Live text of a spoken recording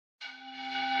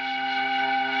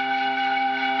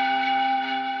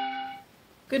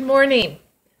Good morning.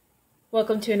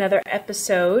 Welcome to another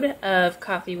episode of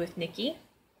Coffee with Nikki.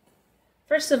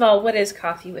 First of all, what is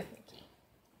Coffee with Nikki?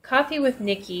 Coffee with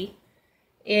Nikki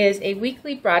is a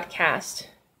weekly broadcast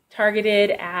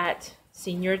targeted at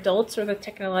senior adults or the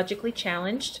technologically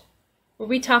challenged, where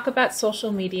we talk about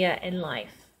social media and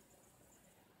life.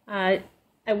 I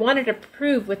wanted to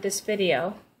prove with this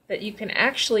video that you can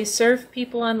actually serve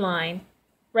people online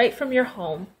right from your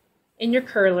home, in your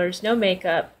curlers, no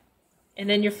makeup, and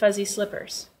in your fuzzy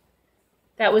slippers.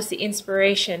 That was the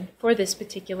inspiration for this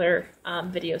particular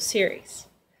video series.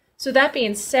 So that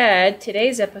being said,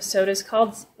 today's episode is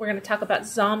called, we're going to talk about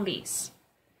zombies.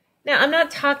 Now, I'm not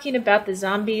talking about the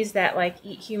zombies that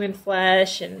eat human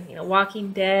flesh and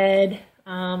Walking Dead.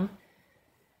 I'm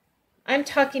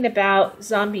talking about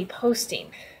zombie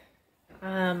posting.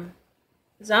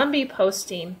 Zombie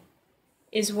posting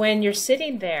is when you're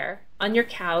sitting there on your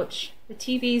couch, the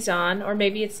TV's on, or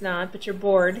maybe it's not, but you're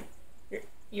bored.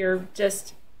 You're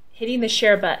just hitting the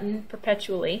share button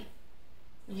perpetually.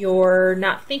 You're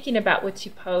not thinking about what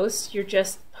you post. You're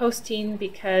just posting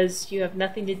because you have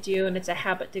nothing to do and it's a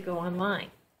habit to go online.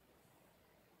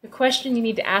 The question you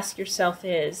need to ask yourself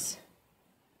is,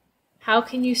 how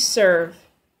can you serve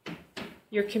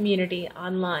your community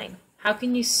online? How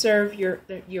can you serve your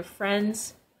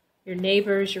friends, your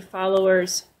neighbors, your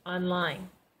followers online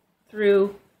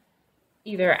through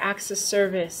either acts of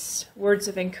service, words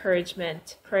of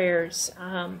encouragement, prayers?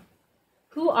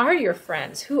 Who are your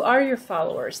friends? Who are your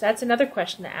followers? That's another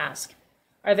question to ask.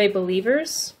 Are they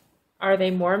believers? Are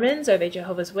they Mormons? Are they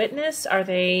Jehovah's Witness? Are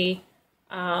they,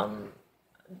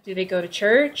 do they go to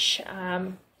church?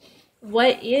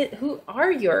 Who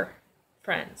are your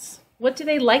friends? What do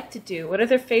they like to do? What are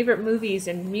their favorite movies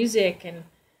and music? And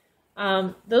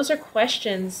those are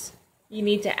questions you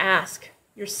need to ask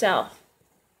yourself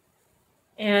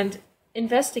and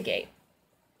investigate.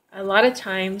 A lot of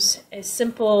times, a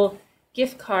simple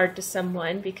gift card to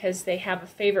someone because they have a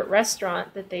favorite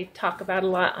restaurant that they talk about a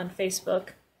lot on Facebook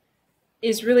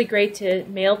is really great to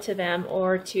mail to them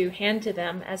or to hand to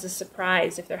them as a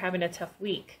surprise if they're having a tough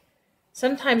week.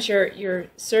 Sometimes your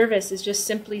service is just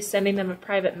simply sending them a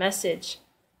private message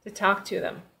to talk to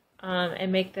them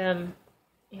and make them,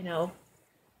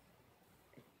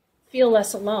 feel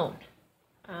less alone.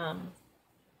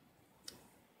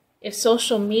 If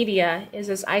social media is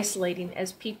as isolating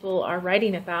as people are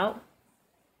writing about,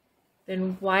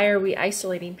 then why are we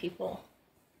isolating people?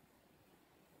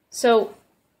 So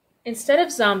instead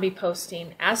of zombie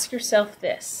posting, ask yourself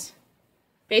this.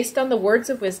 Based on the words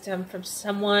of wisdom from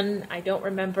someone I don't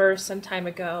remember some time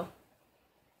ago,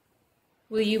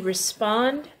 will you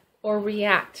respond or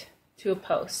react to a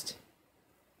post?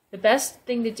 The best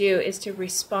thing to do is to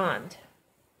respond.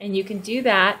 And you can do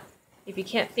that if you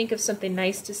can't think of something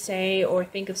nice to say or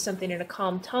think of something in a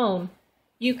calm tone.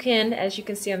 You can, as you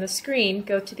can see on the screen,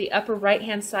 go to the upper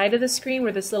right-hand side of the screen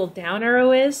where this little down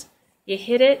arrow is. You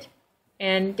hit it,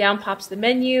 and down pops the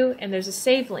menu, and there's a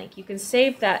save link. You can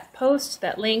save that post,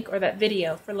 that link, or that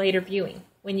video for later viewing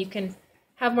when you can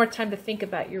have more time to think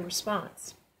about your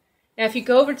response. Now, if you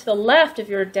go over to the left of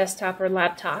your desktop or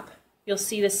laptop, you'll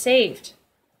see the saved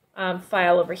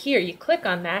file over here. You click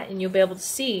on that, and you'll be able to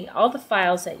see all the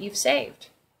files that you've saved.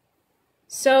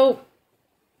 So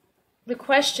the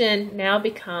question now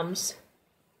becomes,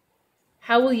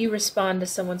 how will you respond to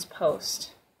someone's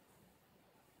post?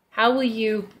 How will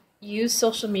you use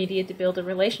social media to build a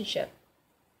relationship?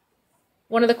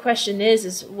 One of the questions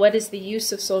is what is the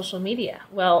use of social media?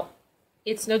 Well,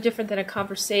 it's no different than a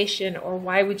conversation, or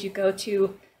why would you go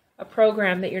to a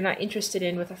program that you're not interested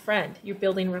in with a friend? You're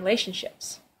building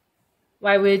relationships.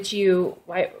 That's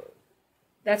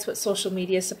what social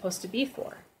media is supposed to be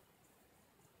for.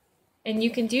 And you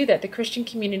can do that. The Christian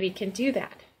community can do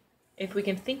that if we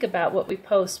can think about what we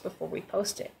post before we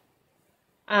post it.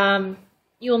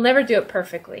 You will never do it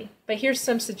perfectly, but here's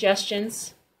some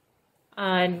suggestions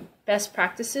on best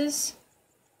practices.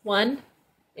 One,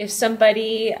 if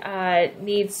somebody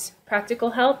needs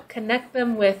practical help, connect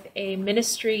them with a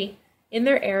ministry in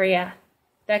their area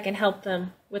that can help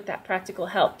them with that practical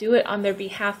help. Do it on their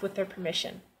behalf with their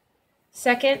permission.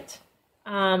 Second,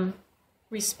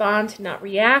 respond, not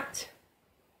react,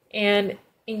 and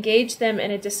engage them in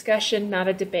a discussion, not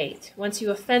a debate. Once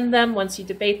you offend them, once you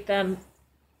debate them,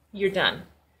 you're done.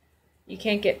 You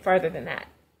can't get farther than that.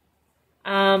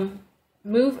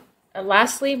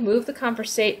 Lastly,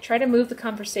 try to move the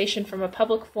conversation from a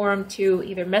public forum to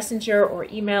either Messenger or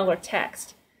email or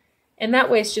text. And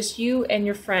that way it's just you and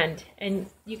your friend, and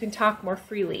you can talk more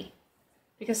freely.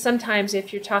 Because sometimes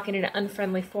if you're talking in an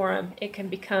unfriendly forum, it can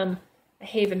become a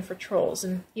haven for trolls,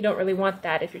 and you don't really want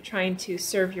that if you're trying to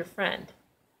serve your friend.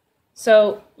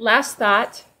 So, last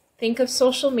thought, think of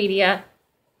social media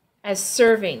as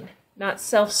serving, not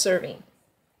self-serving.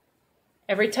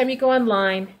 Every time you go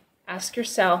online, ask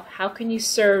yourself, how can you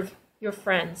serve your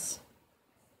friends?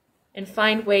 And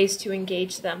find ways to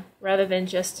engage them rather than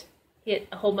just hit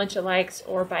a whole bunch of likes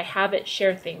or by habit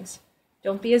share things.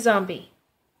 Don't be a zombie.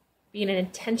 Be an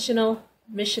intentional,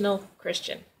 missional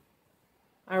Christian.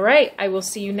 All right, I will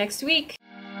see you next week.